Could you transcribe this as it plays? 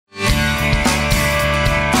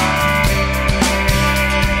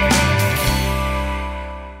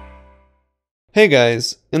Hey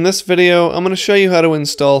guys, in this video I'm going to show you how to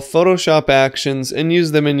install Photoshop actions and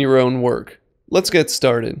use them in your own work. Let's get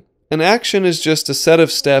started. An action is just a set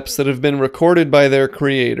of steps that have been recorded by their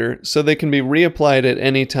creator so they can be reapplied at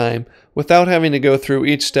any time without having to go through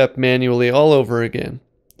each step manually all over again.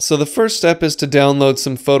 So the first step is to download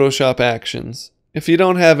some Photoshop actions. If you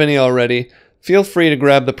don't have any already, feel free to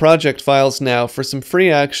grab the project files now for some free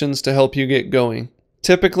actions to help you get going.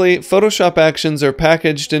 Typically, Photoshop actions are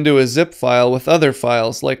packaged into a zip file with other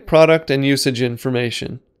files like product and usage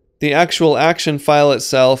information. The actual action file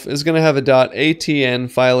itself is going to have a .atn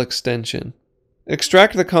file extension.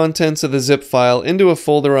 Extract the contents of the zip file into a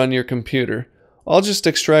folder on your computer. I'll just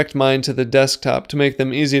extract mine to the desktop to make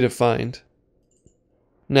them easy to find.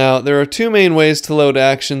 Now, there are two main ways to load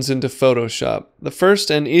actions into Photoshop. The first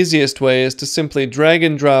and easiest way is to simply drag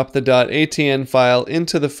and drop the .atn file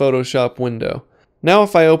into the Photoshop window. Now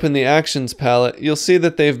if I open the Actions palette, you'll see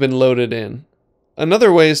that they've been loaded in.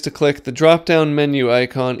 Another way is to click the drop-down menu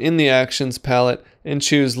icon in the Actions palette and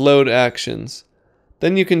choose Load Actions.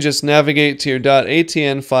 Then you can just navigate to your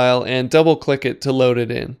 .atn file and double-click it to load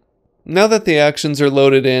it in. Now that the actions are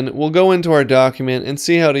loaded in, we'll go into our document and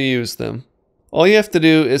see how to use them. All you have to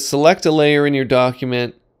do is select a layer in your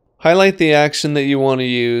document, highlight the action that you want to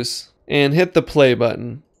use, and hit the play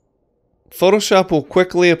button. Photoshop will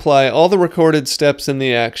quickly apply all the recorded steps in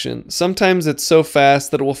the action. Sometimes it's so fast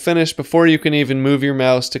that it will finish before you can even move your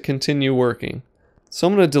mouse to continue working. So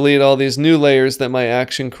I'm going to delete all these new layers that my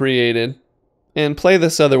action created and play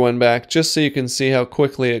this other one back just so you can see how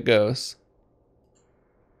quickly it goes.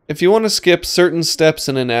 If you want to skip certain steps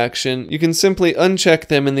in an action, you can simply uncheck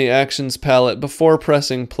them in the Actions palette before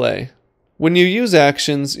pressing play. When you use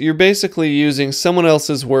actions, you're basically using someone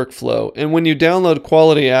else's workflow, and when you download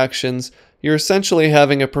quality actions, you're essentially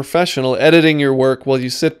having a professional editing your work while you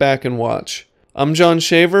sit back and watch. I'm John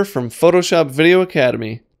Shaver from Photoshop Video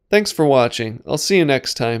Academy. Thanks for watching. I'll see you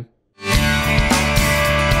next time.